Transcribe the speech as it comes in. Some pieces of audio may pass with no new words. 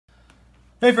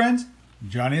Hey friends,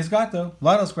 Jonius Gato,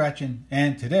 Lotto Scratching,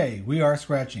 and today we are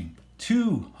scratching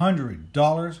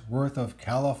 $200 worth of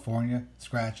California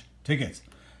scratch tickets.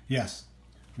 Yes,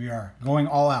 we are going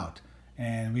all out,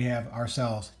 and we have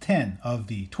ourselves 10 of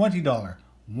the $20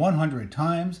 100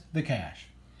 times the cash.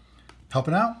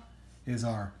 Helping out is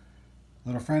our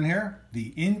little friend here,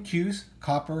 the Incuse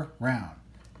Copper Round.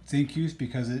 It's Incuse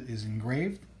because it is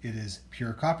engraved, it is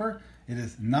pure copper, it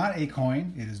is not a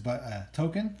coin, it is but a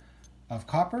token of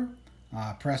copper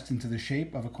pressed into the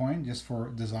shape of a coin just for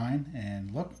design and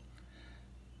look.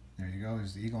 There you go,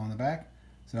 there's the eagle on the back.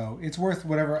 So it's worth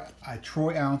whatever a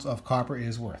troy ounce of copper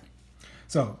is worth.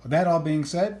 So that all being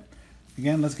said,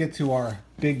 again, let's get to our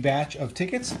big batch of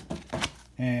tickets.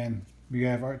 And we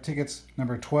have our tickets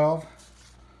number 12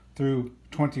 through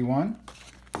 21.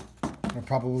 It'll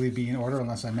probably be in order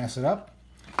unless I mess it up.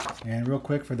 And real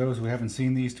quick, for those who haven't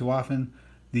seen these too often,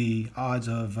 the odds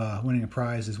of winning a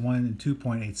prize is 1 in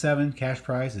 2.87. Cash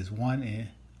prize is 1 in,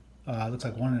 looks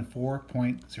like 1 in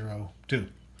 4.02.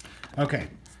 Okay,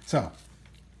 so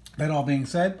that all being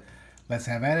said, let's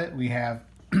have at it. We have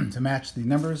to match the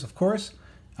numbers, of course.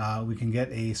 We can get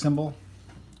a symbol.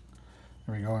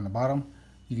 There we go on the bottom.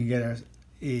 You can get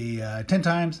a 10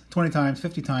 times, 20 times,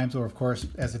 50 times, or of course,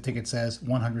 as the ticket says,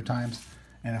 100 times,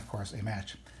 and of course a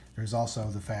match. There's also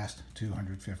the fast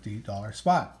 $250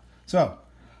 spot. So,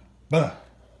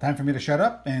 time for me to shut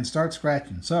up and start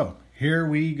scratching. So here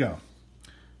we go.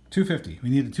 250. We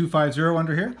need a 250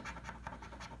 under here.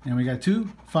 And we got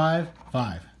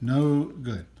 255. No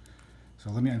good. So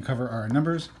let me uncover our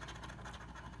numbers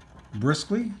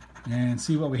briskly and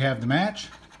see what we have to match.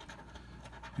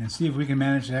 And see if we can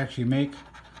manage to actually make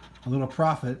a little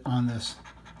profit on this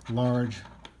large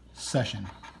session.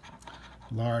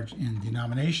 Large in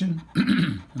denomination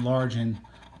and large in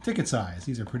ticket size.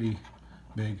 These are pretty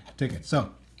big tickets. So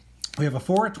we have a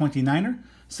 4, 29er,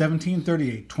 17,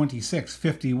 38, 26,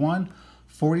 51,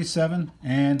 47,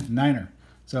 and 9er.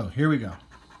 So here we go.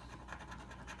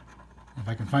 If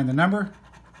I can find the number,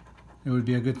 it would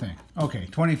be a good thing. Okay,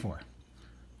 24.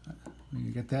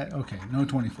 You get that? Okay, no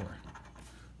 24.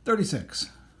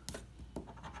 36.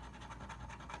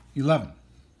 11.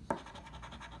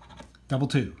 Double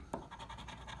 2.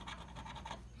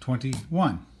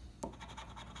 21.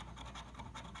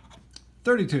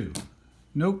 32.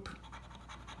 Nope.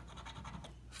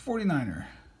 49er.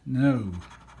 No.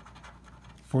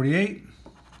 48.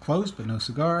 Close, but no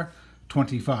cigar.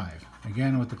 25.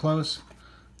 Again with the close.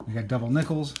 We got double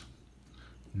nickels.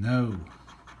 No.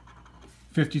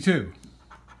 52.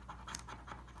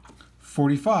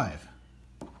 45.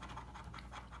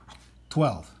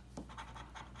 12.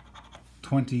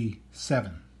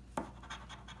 27.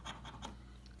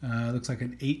 Looks like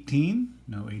an 18.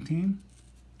 No 18.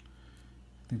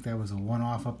 I think that was a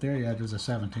one-off up there. Yeah, there's a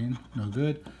 17. No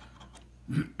good.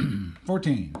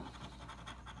 14.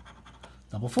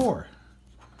 Double 4.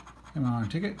 Come on,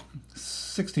 ticket.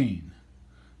 16.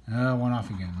 One off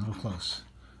again. A little close.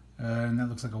 And that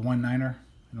looks like a 1-9er.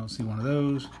 I don't see one of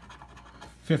those.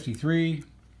 53.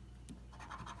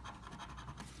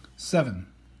 7.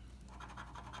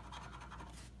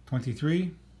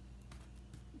 23.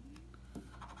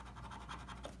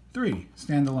 3.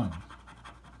 Stand alone.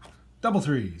 Double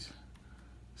 3s.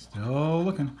 Still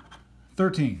looking.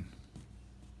 13.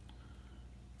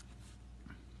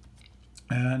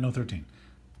 No 13.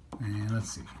 And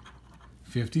let's see.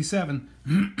 57.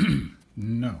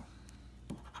 No.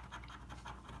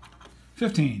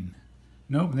 15.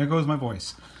 Nope, there goes my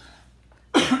voice.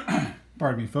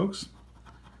 Pardon me, folks.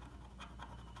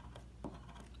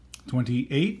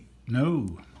 28.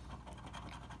 No.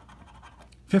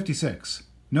 56.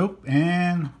 Nope.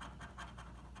 And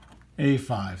a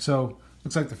 5. So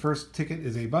looks like the first ticket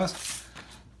is a bust.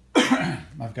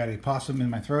 I've got a possum in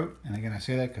my throat, and again I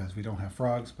say that because we don't have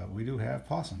frogs, but we do have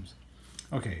possums.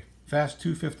 Okay, fast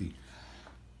 250.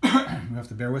 You have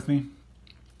to bear with me.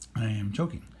 I am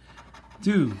choking.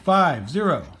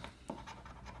 250.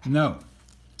 No.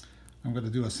 I'm going to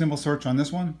do a symbol search on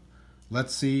this one.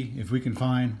 Let's see if we can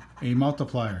find a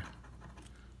multiplier.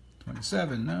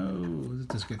 27. No.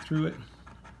 Let's just get through it.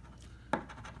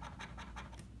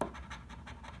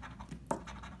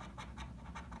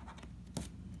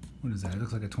 What is that? It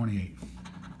looks like a 28.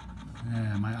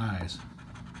 Yeah, my eyes.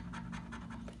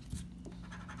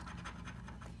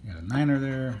 You got a 9er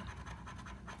there.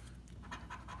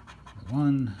 A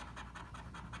 1.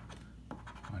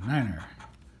 A 9er.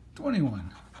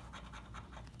 21.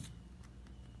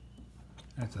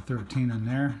 That's a 13 in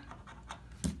there.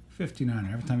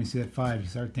 59er. Every time you see that 5, you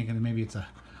start thinking that maybe it's a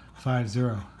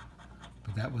 5-0.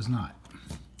 But that was not.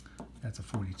 That's a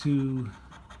 42.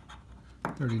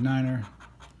 39er.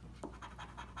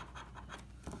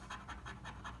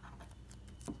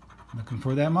 Looking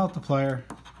for that multiplier.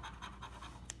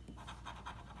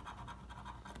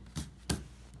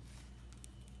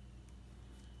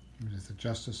 Let me just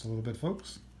adjust this a little bit,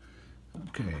 folks.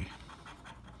 Okay.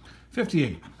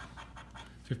 58,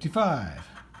 55,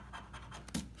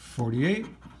 48,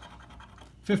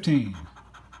 15,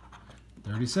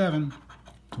 37,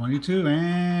 22,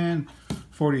 and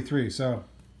 43. So,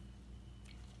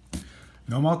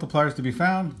 no multipliers to be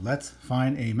found. Let's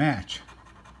find a match.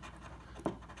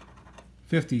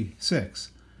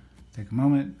 56. Take a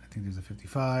moment. I think there's a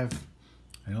 55.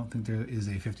 I don't think there is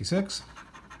a 56.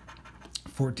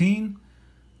 14.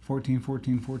 14,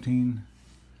 14, 14.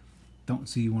 Don't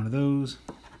see one of those.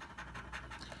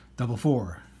 Double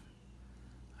 4.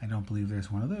 I don't believe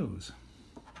there's one of those.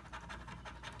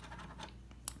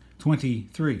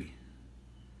 23.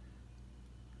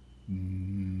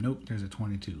 Nope, there's a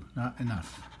 22. Not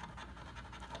enough.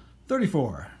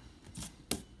 34.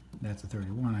 That's a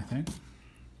 31, I think.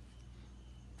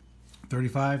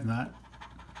 35, not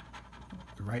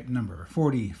the right number.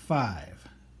 45.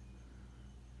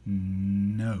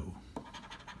 No.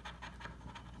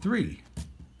 3.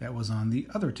 That was on the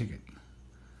other ticket.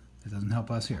 That doesn't help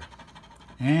us here.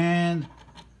 And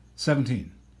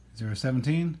 17. Is there a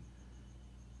 17?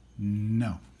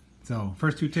 No. So,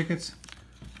 first two tickets,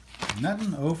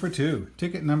 nothing. 0 for 2.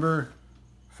 Ticket number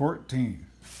 14.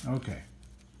 Okay.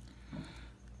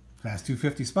 Fast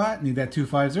 250 spot. Need that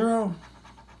 250.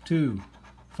 2,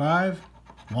 5,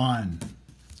 1.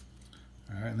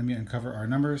 All right, let me uncover our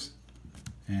numbers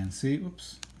and see.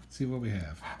 Oops. See what we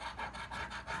have.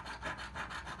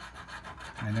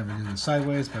 I never do this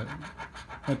sideways, but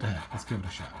what the heck? Let's give it a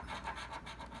shot.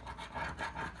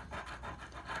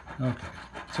 Okay,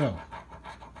 so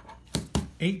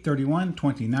 8, 31,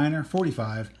 29er,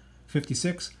 45,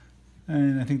 56,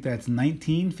 and I think that's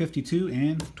 19, 52,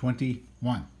 and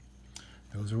 21.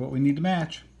 Those are what we need to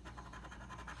match.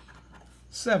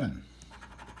 7,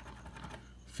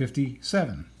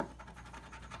 57,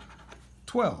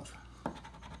 12,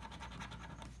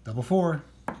 double 4,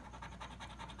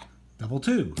 double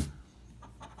 2,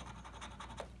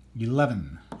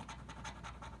 11,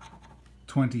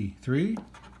 23,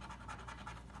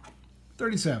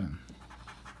 37,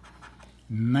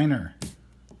 9er,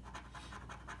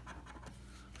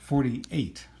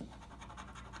 48,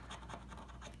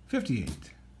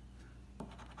 58,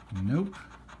 nope,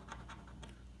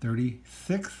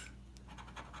 36,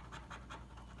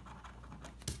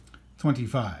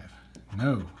 25,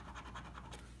 no,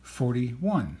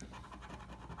 41,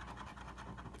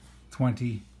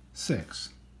 26,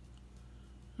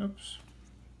 oops,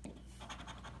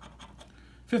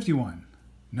 51,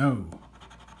 no,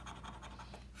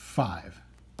 5,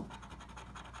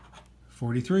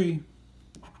 43,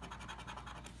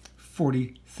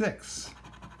 46,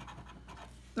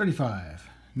 35,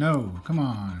 no, come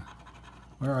on,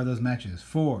 where are those matches?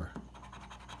 4,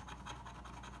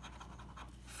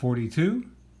 42,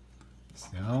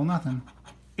 still nothing,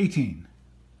 18,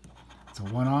 it's a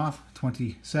one off,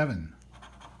 27,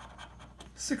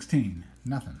 16,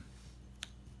 nothing.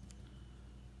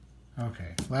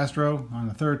 Okay, last row on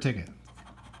the third ticket.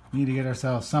 We need to get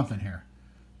ourselves something here.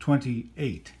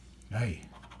 28. Hey.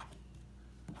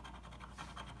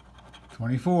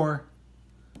 24.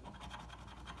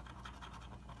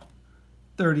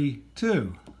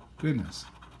 32. Goodness.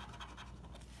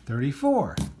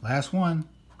 34. Last one.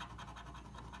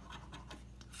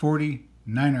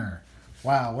 49er.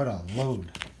 Wow, what a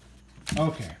load.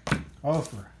 Okay. 0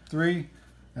 for 3.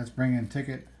 Let's bring in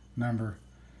ticket number,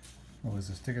 what was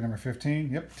this? Ticket number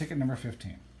 15? Yep, ticket number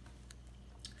 15.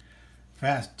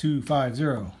 Fast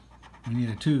 250. We need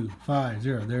a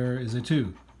 250. There is a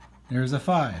 2. There's a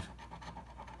 5.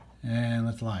 And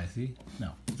let's lie, see?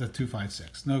 No, it's a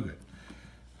 256. No good.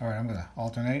 All right, I'm going to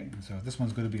alternate. So this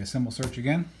one's going to be a symbol search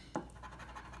again.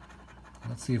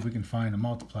 Let's see if we can find a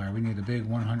multiplier. We need a big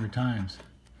 100 times.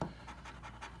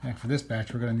 And for this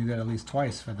batch, we're going to need that at least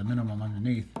twice for the minimum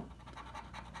underneath.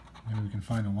 Maybe we can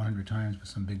find a 100 times with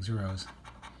some big zeros.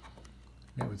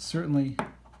 That would certainly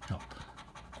help.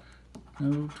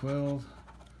 No, 12,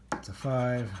 it's a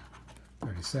 5,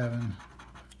 37,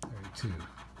 32,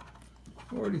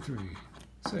 43,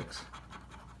 6,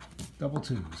 double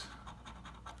 2s.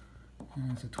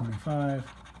 And it's a 25,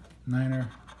 9er,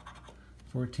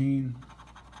 14,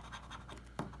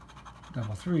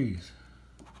 double 3s.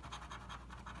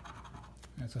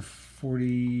 That's a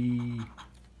 41.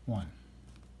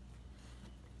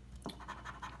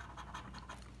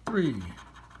 3,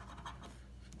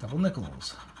 double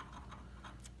nickels,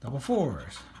 double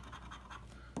 4s,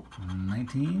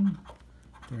 19,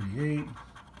 38,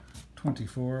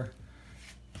 24,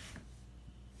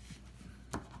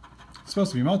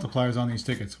 supposed to be multipliers on these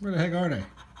tickets. Where the heck are they?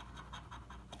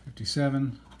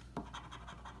 57.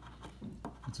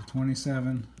 That's a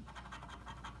 27.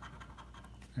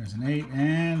 There's an 8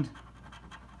 and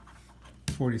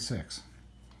 46.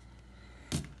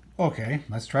 Okay,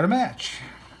 let's try to match.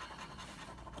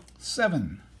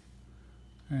 7.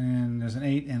 And there's an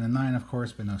 8 and a 9, of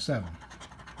course, but no 7.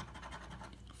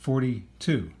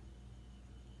 42.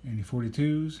 Any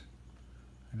 42s?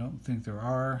 I don't think there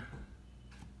are.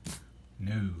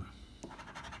 No.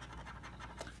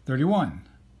 31.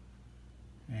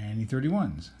 Any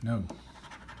 31s? No.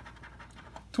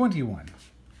 21.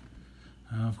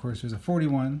 Of course, there's a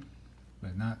 41,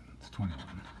 but not the 21.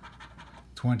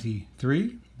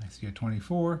 23. I see a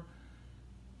 24.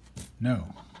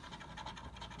 No.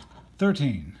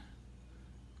 13.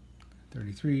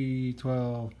 33,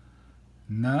 12.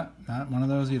 Not one of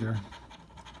those either.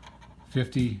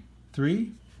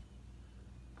 53.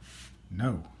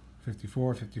 No.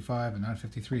 54, 55, and not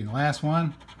 53. And the last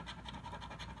one,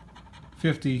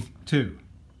 52.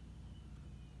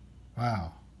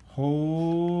 Wow.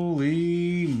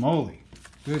 Holy moly.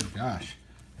 Good gosh.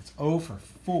 It's 0 for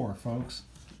 4, folks.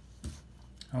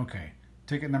 Okay.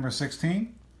 Ticket number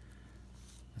 16.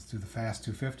 Let's do the fast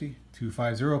 250.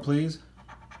 250, please.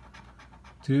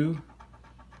 2,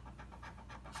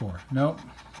 4. Nope.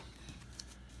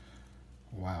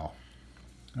 Wow.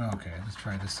 Okay, let's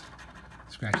try this.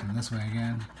 Scratching this way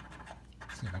again.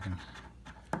 See if I can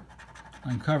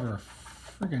uncover a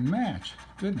friggin' match.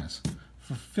 Goodness.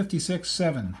 For 56,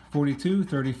 7, 42,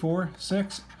 34,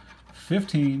 6,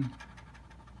 15,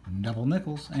 double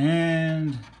nickels,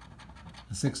 and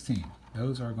a 16.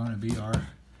 Those are going to be our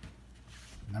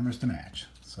numbers to match.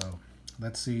 So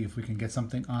let's see if we can get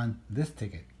something on this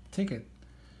ticket. The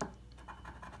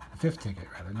fifth ticket,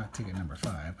 rather, not ticket number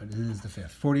 5, but it is the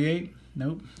 5th. 48,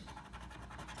 nope.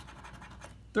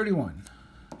 31.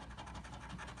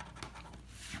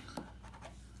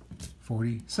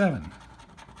 47.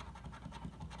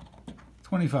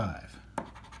 25.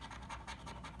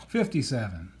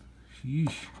 57.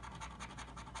 Sheesh.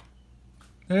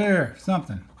 There,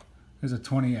 something. There's a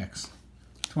 20x.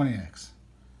 20x.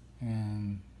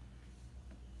 And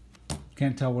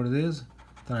can't tell what it is.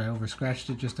 Thought I over scratched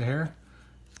it just a hair.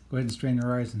 Go ahead and strain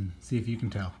your eyes and see if you can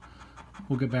tell.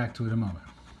 We'll get back to it in a moment.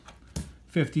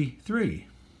 53.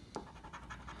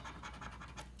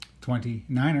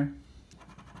 29er.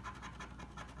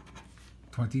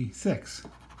 26.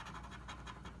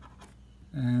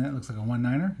 And that looks like a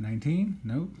 19er. 19.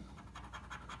 Nope.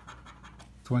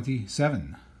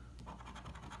 27.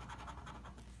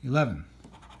 11.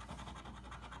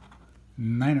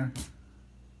 9er.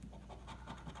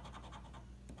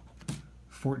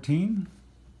 14.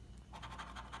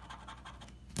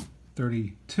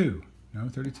 32. No,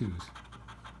 32s.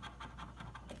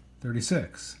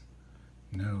 36.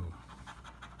 No.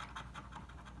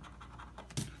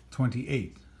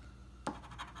 28.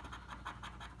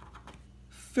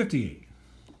 58.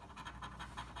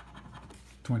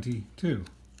 22.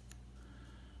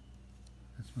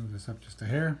 Let's move this up just a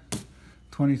hair.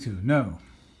 22. No.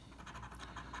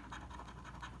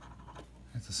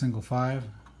 That's a single 5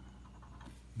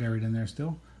 buried in there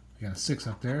still. We got a 6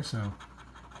 up there, so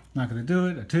not going to do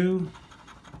it. A 2.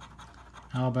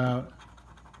 How about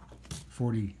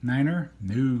 49er?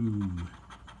 No.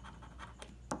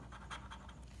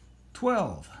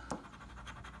 12.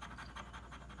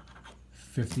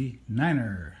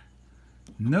 59er.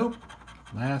 Nope.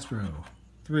 Last row.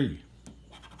 3.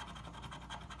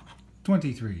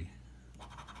 23.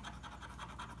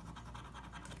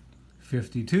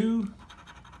 52.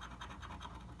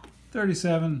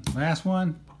 37. Last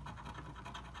one.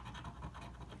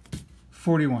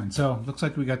 41. So looks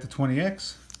like we got the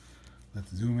 20x.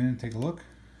 Let's zoom in and take a look.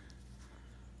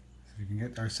 See if we can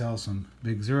get ourselves some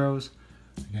big zeros.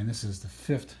 Again, this is the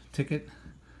 5th ticket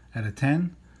out of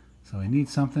 10. So I need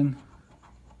something.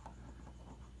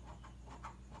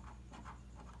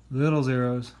 Little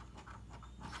zeros.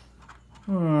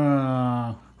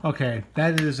 Okay,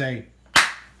 that is a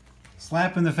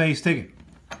slap in the face ticket.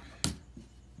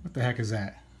 What the heck is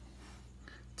that?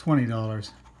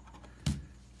 $20.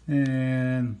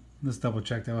 And let's double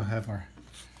check that. We'll have our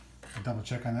double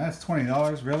check on that. That's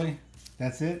 $20, really?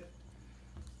 That's it?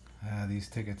 These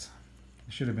tickets.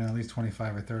 It should have been at least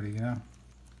 25 or 30, you know?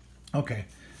 Okay,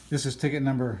 this is ticket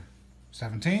number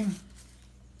 17.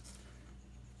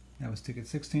 That was ticket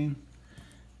 16.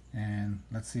 And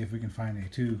let's see if we can find a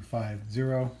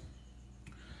 250.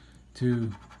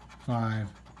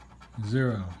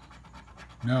 250.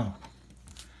 No.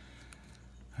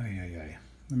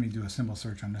 Let me do a symbol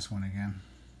search on this one again.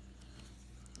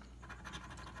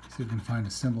 See if we can find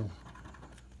a symbol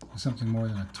something more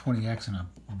than a 20x and a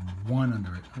 1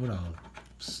 under it. What a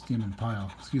steaming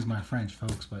pile. Excuse my French,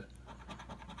 folks, but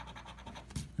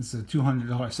it's a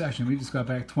 $200 session. We just got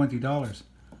back $20.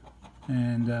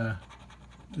 And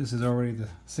this is already the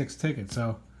 6th ticket,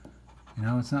 so, you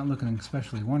know, it's not looking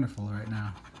especially wonderful right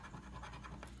now.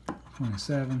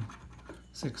 27,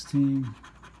 16,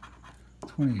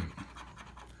 28,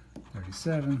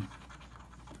 37,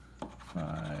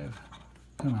 5,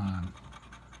 come on,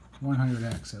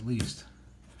 100x at least.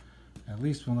 At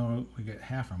least we'll know we get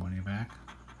half our money back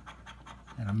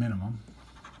at a minimum.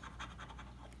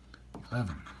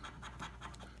 11,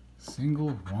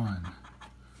 single 1,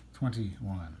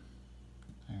 21.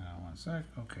 Hang on one sec,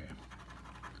 okay.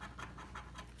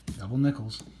 Double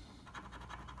nickels.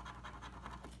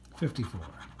 54,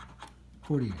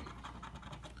 48.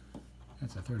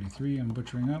 That's a 33 I'm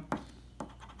butchering up.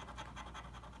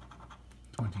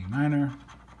 29er.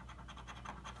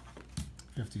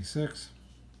 56.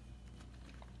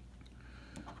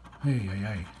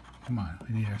 Hey. Come on,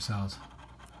 we need ourselves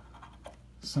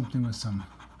something with some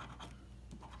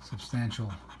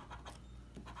substantial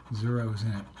zeros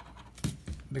in it.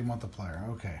 Big multiplier,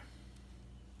 okay.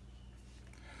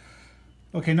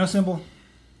 Okay, no symbol.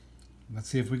 Let's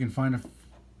see if we can find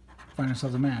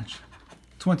ourselves a match.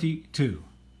 22.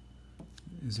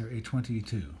 Is there a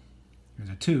 22? There's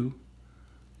a 2. You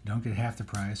don't get half the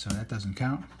prize, so that doesn't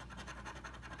count.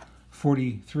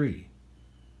 43.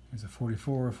 There's a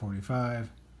 44,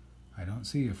 45. I don't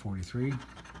see a 43.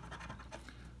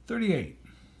 38.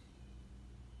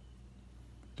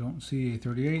 Don't see a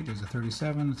 38. There's a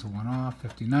 37. It's a one-off.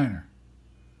 59er.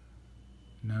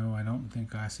 No, I don't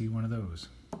think I see one of those.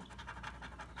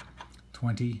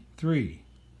 23.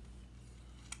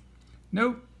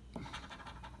 Nope.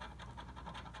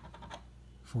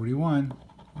 41.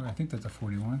 Well, I think that's a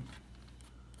 41.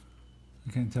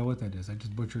 I can't tell what that is. I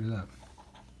just butchered it up.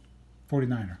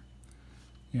 49er.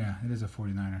 Yeah, it is a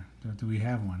 49er. Do we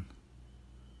have one?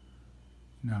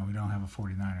 No, we don't have a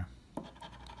 49er.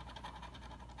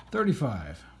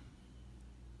 35.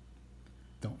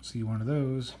 Don't see one of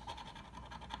those.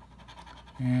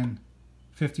 And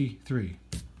 53.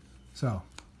 So,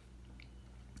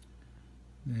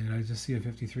 did I just see a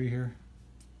 53 here?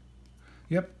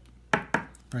 Yep,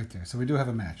 right there. So we do have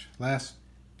a match. Last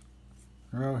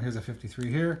row, here's a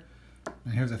 53 here,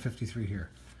 and here's a 53 here.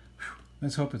 Whew.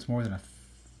 Let's hope it's more than a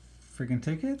friggin'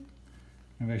 ticket.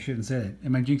 Maybe I shouldn't say it.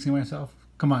 Am I jinxing myself?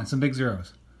 Come on, some big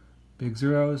zeros. Big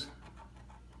zeros.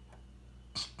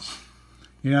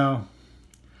 You know,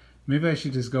 maybe I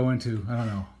should just go into, I don't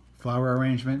know, flower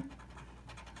arrangement.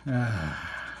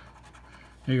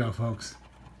 There you go, folks.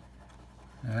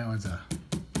 That one's a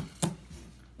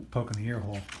poke in the ear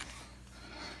hole.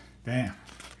 Damn.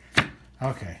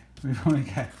 Okay, we've only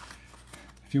got a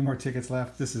few more tickets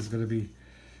left. This is going to be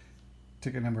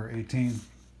ticket number 18.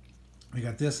 We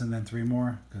got this and then 3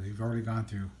 more because we've already gone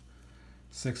through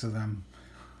 6 of them.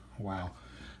 Wow.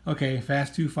 Okay,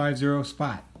 fast 250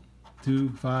 spot.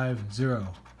 250.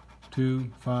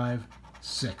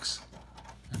 256.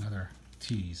 Another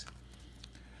tease.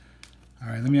 All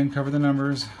right, let me uncover the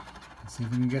numbers. Let's see if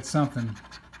we can get something.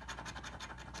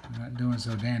 I'm not doing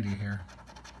so dandy here.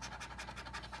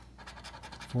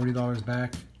 $40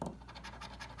 back.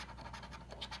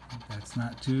 That's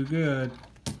not too good.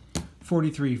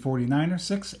 43, 49er,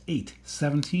 6, 8,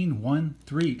 17, 1,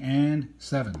 3, and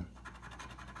 7.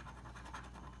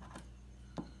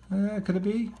 Could it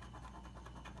be?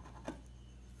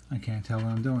 I can't tell what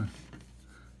I'm doing.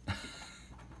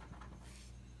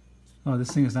 Oh,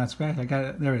 this thing is not scratched. I got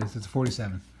it. There it is. It's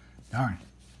 47. Darn.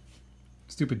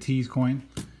 Stupid tease coin.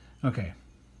 Okay.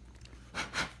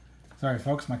 Sorry,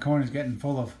 folks. My coin is getting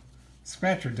full of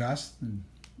scratcher dust, and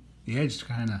the edge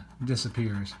kind of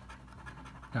disappears.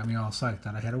 Got me all psyched.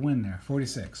 Thought I had a win there.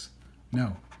 46.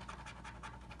 No.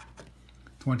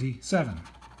 27.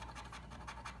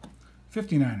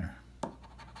 59er.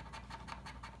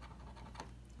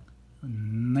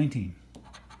 19.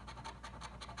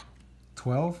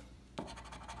 12.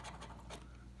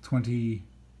 20.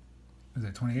 Is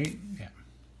that 28? Yeah.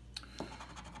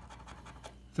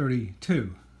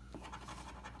 32.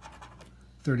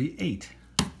 38.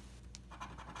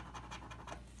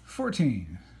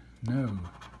 14. No.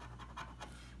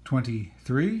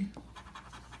 23.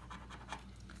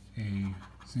 A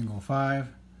single 5.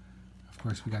 Of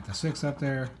course, we got the 6 up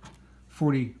there.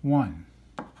 41.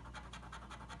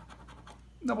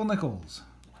 Double nickels.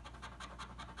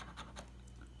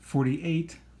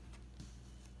 48.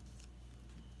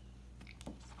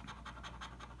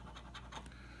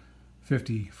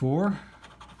 54.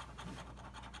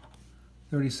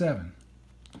 37.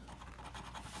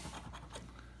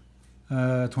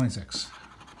 26.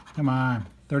 Come on.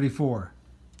 34.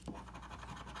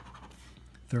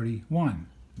 31.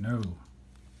 No.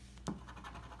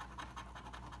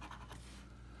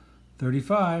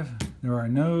 35. There are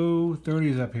no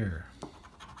 30s up here.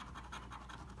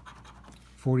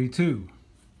 42.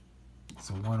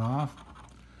 So one off.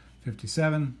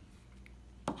 57.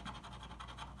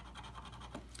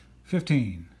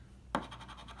 15.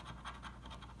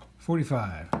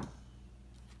 45.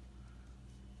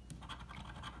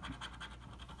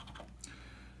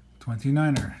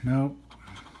 29er. Nope.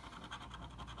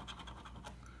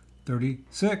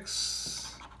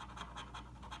 36.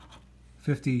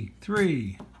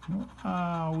 53.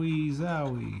 Owie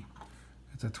zowie.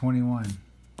 It's a 21.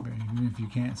 Even if you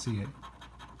can't see it.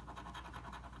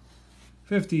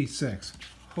 56.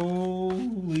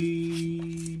 Holy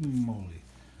moly.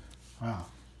 Wow.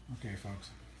 Okay, folks.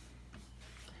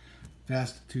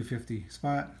 Fast 250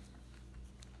 spot.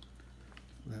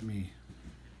 Let me.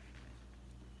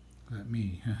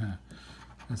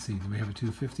 Let's see. Do we have a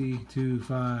 250?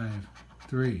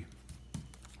 253.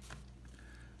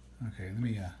 Okay, let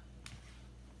me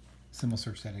symbol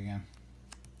search that again.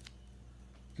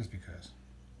 Just because.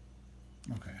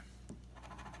 Okay.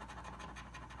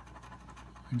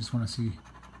 I just want to see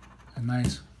a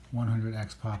nice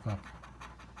 100x pop up.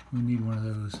 We need one of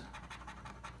those.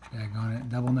 Daggone it.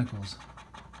 Double nickels.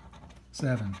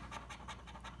 7.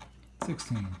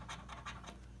 16.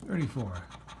 34.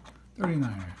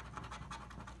 39er.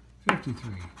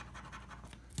 53.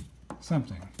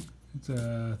 Something. It's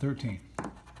a 13.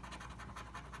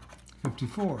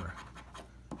 54.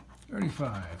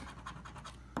 35.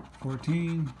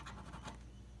 14.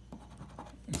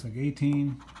 Looks like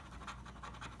 18.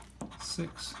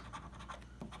 6.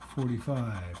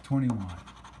 45. 21.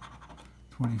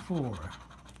 24.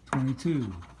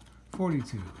 22.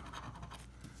 42.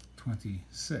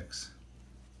 26.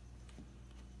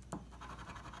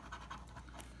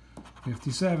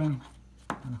 57.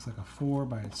 That looks like a 4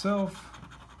 by itself.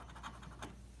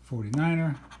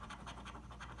 49er.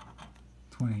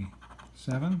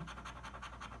 27.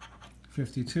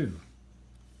 52.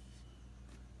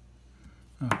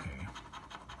 Okay.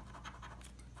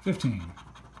 15.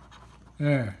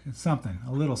 There, it's something,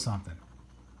 a little something.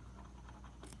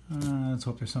 Let's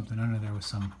hope there's something under there with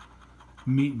some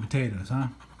meat and potatoes, huh?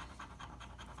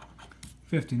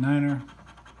 59er.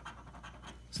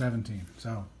 17.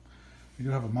 So, we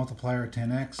do have a multiplier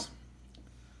 10x.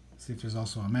 Let's see if there's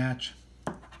also a match.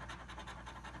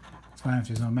 It's fine if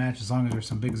there's no match as long as there's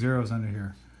some big zeros under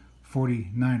here.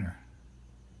 49er.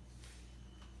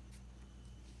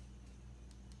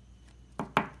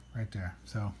 Right there.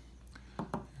 So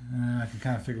I can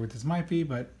kind of figure what this might be,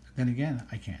 but then again,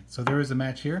 I can't. So there is a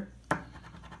match here.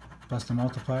 Plus the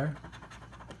multiplier.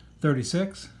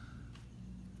 36.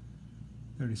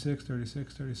 36,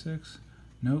 36, 36.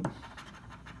 Nope.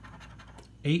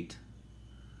 8.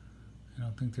 I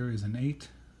don't think there is an 8.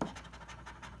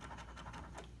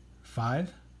 5.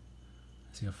 I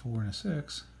see a 4 and a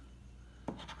 6.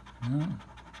 No.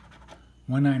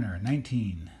 19er,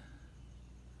 19.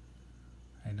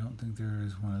 I don't think there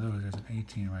is one of those. There's an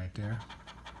 18 right there.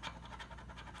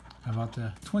 How about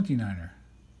the 29er?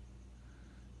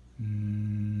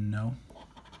 No.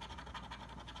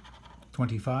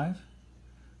 25?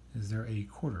 Is there a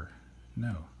quarter?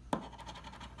 No.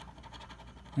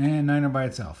 And 9er by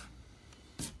itself.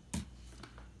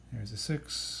 There's a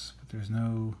 6, but there's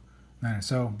no 9er.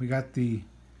 So we got the,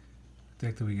 what the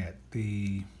heck do we get?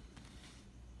 The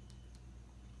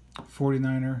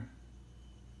 49er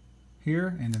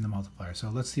here, and then the multiplier. So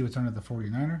let's see what's under the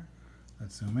 49er.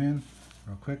 Let's zoom in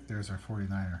real quick. There's our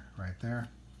 49er right there.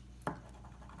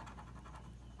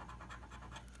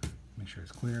 Make sure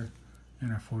it's clear.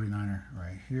 And our 49er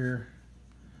right here.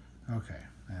 Okay,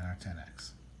 and our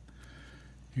 10x.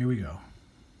 Here we go.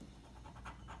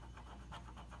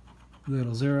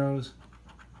 Little zeros.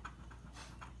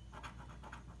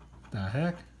 The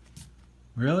heck?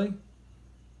 Really?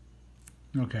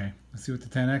 Okay, let's see what the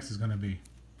 10x is going to be.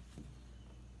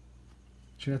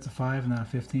 Sure that's a 5 and not a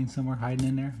 15 somewhere hiding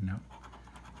in there? No.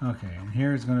 Okay, and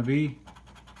here is going to be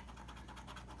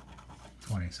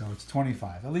 20. So it's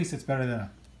 25. At least it's better than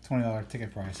a $20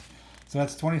 ticket price. So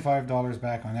that's $25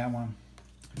 back on that one.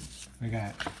 We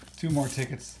got 2 more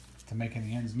tickets to make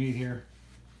any ends meet here.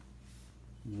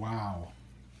 Wow.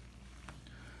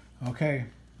 Okay.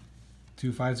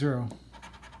 250.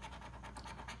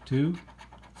 2,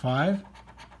 5,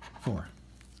 4.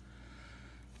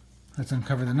 Let's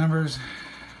uncover the numbers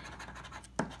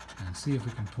and see if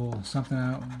we can pull something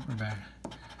out. We're back.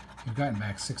 We've gotten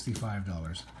back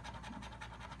 $65.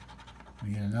 We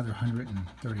need another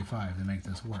 135 to make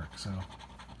this work, so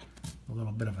a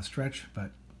little bit of a stretch,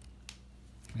 but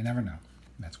you never know.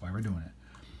 That's why we're doing it.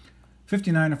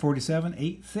 59 or 47,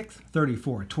 8, 6,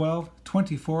 34, 12,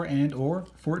 24, and or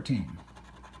 14.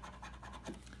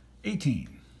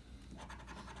 18.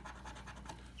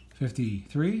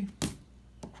 53.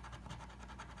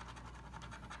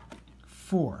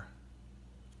 4.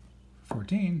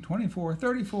 14, 24,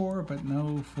 34, but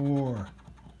no 4.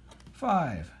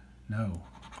 5. No.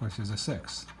 Of course, there's a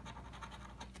 6.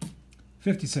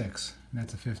 56.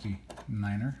 That's a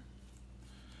 59er.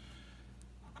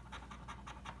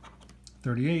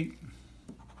 38.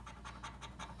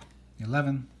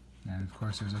 11. And of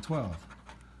course, there's a 12.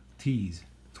 T's.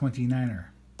 29er.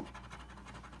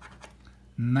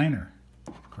 9er.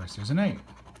 Of course, there's an 8.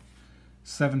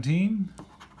 17.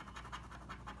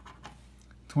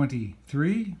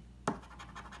 23.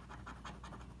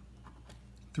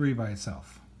 3 by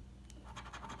itself.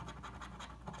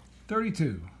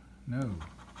 32. No.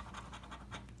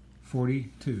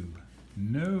 42.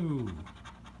 No.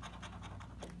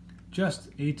 Just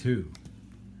a 2.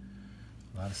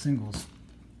 A lot of singles.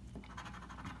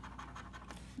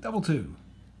 Double 2.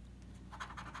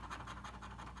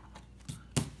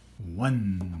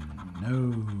 1.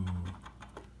 No.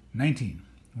 19.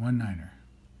 1 9er.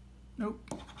 Nope.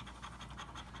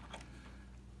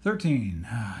 13.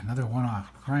 Another one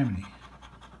off. Criminy.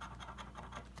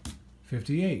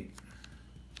 58.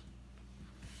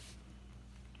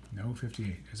 No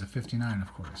 58. There's a 59,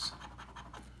 of course.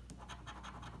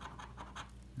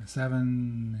 A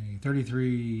 7. A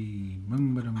 33.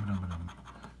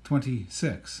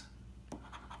 26.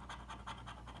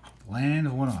 Land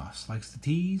of one-offs. Likes to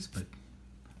tease, but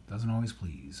doesn't always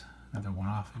please. Another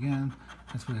one-off again.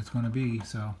 That's what it's going to be.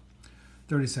 So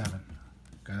 37.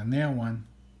 Got to nail one.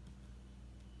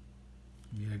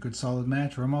 Need a good solid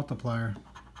match or a multiplier.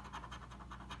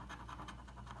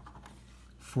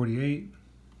 48.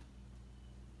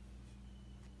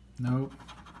 Nope.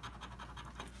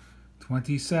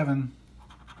 27.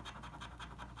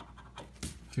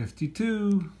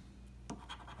 52.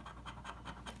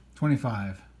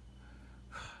 25.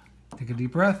 Take a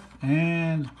deep breath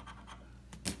and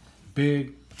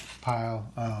big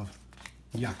pile of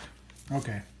yuck.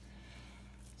 Okay.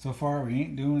 So far we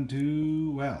ain't doing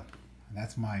too well.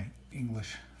 That's my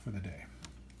English for the day.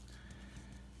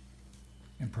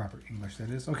 Improper English, that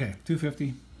is. Okay,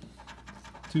 250.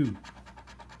 2.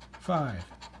 5.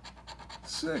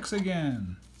 6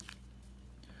 again.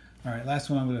 All right, last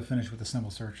one I'm going to finish with a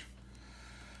symbol search.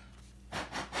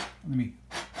 Let me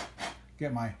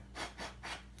get my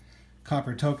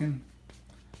copper token.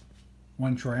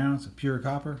 1 troy ounce of pure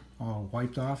copper, all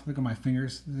wiped off. Look at my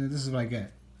fingers. This is what I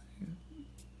get.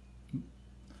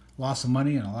 Loss of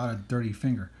money and a lot of dirty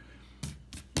finger.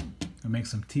 I'll make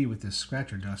some tea with this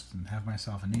scratcher dust and have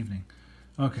myself an evening.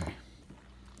 Okay,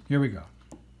 here we go.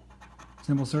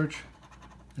 Symbol search.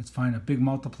 Let's find a big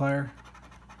multiplier,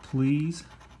 please.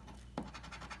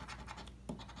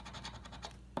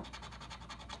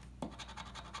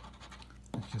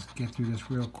 Let's just get through this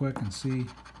real quick and see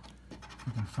if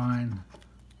we can find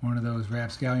one of those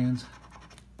rapscallions.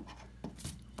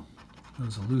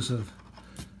 Those elusive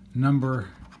number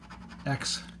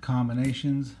X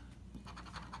combinations.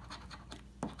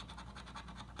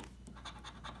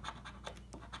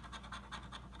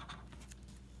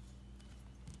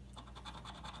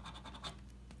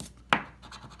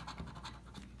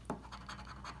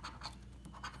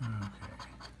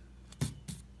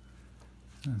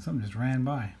 And something just ran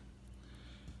by.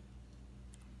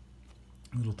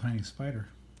 A little tiny spider.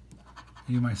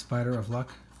 Are you my spider of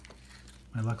luck?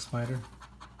 My luck spider?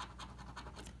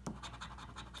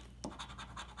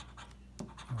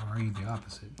 Or are you the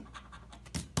opposite?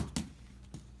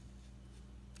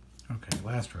 Okay,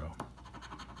 last row.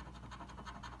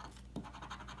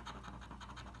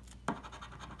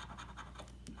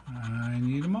 I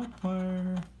need a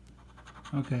multiplier.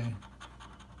 Okay,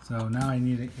 so now I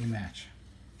need a match.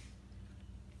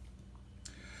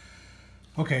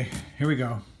 Okay, here we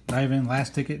go. Dive in.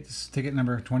 Last ticket. This is ticket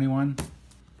number 21.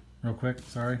 Real quick.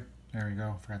 Sorry. There we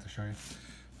go. Forgot to show you.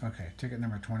 Okay, ticket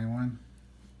number 21.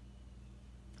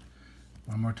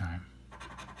 One more time.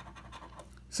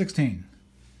 16.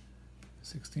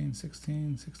 16,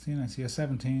 16, 16. I see a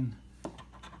 17.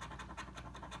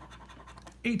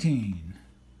 18.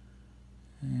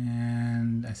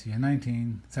 And I see a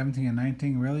 19. 17 and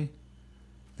 19, really?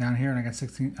 Down here, and I got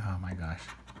 16. Oh my gosh.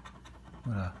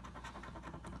 What a...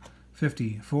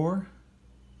 54.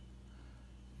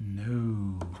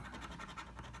 No.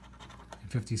 And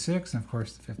 56, and of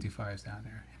course the 55 is down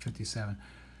there. 57.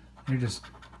 You're just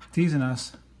teasing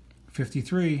us.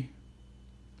 53.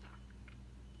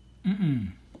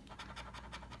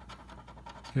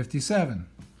 57.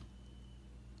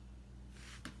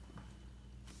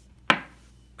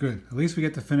 Good. At least we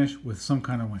get to finish with some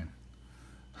kind of win.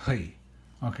 Hey.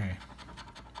 Okay.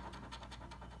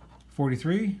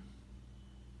 43.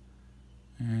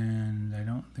 And I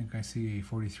don't think I see a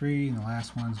 43. And the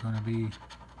last one's going to be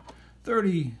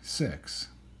 36.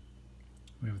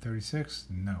 We have a 36?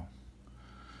 No.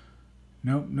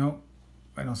 Nope, nope.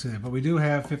 I don't see that. But we do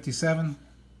have 57.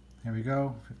 Here we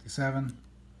go. 57.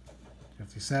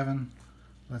 57.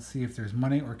 Let's see if there's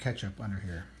money or ketchup under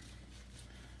here.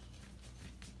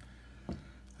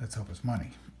 Let's hope it's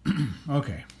money.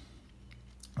 Okay.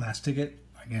 Last ticket.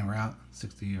 Again, we're out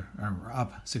 60 or we're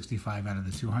up 65 out of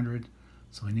the 200.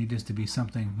 So we need this to be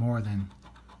something more than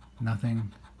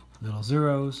nothing. Little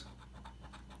zeros.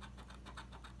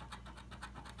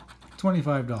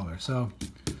 $25. So,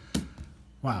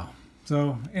 wow.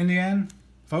 So in the end,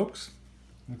 folks,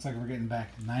 looks like we're getting back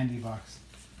 90 bucks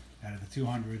out of the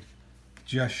 200,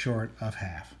 just short of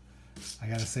half. I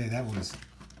gotta say that was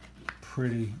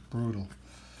pretty brutal.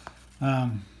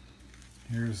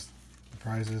 Here's the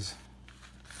prizes.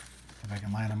 If I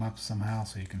can line them up somehow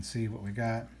so you can see what we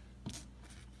got.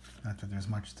 Not that there's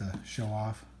much to show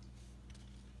off.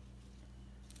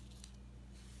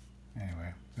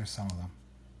 Anyway, there's some of them.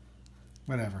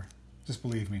 Whatever. Just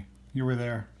believe me. You were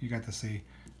there. You got to see.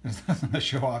 There's nothing to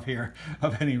show off here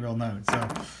of any real note. So,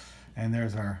 and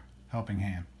there's our helping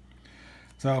hand.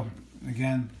 So,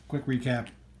 again, quick recap.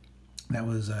 That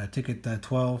was ticket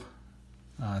 12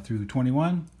 through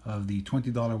 21 of the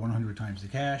 $20 100 times the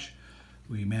cash.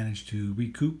 We managed to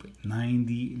recoup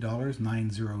 $90,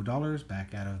 $90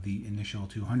 back out of the initial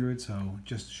 200, so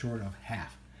just short of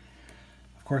half.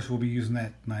 Of course, we'll be using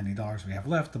that $90 we have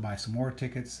left to buy some more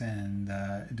tickets and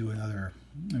do another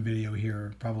video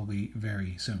here probably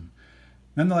very soon.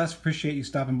 Nonetheless, appreciate you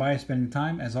stopping by, spending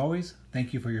time. As always,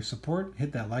 thank you for your support.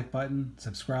 Hit that like button,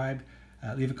 subscribe,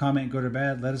 leave a comment, good or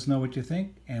bad. Let us know what you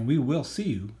think, and we will see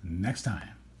you next time.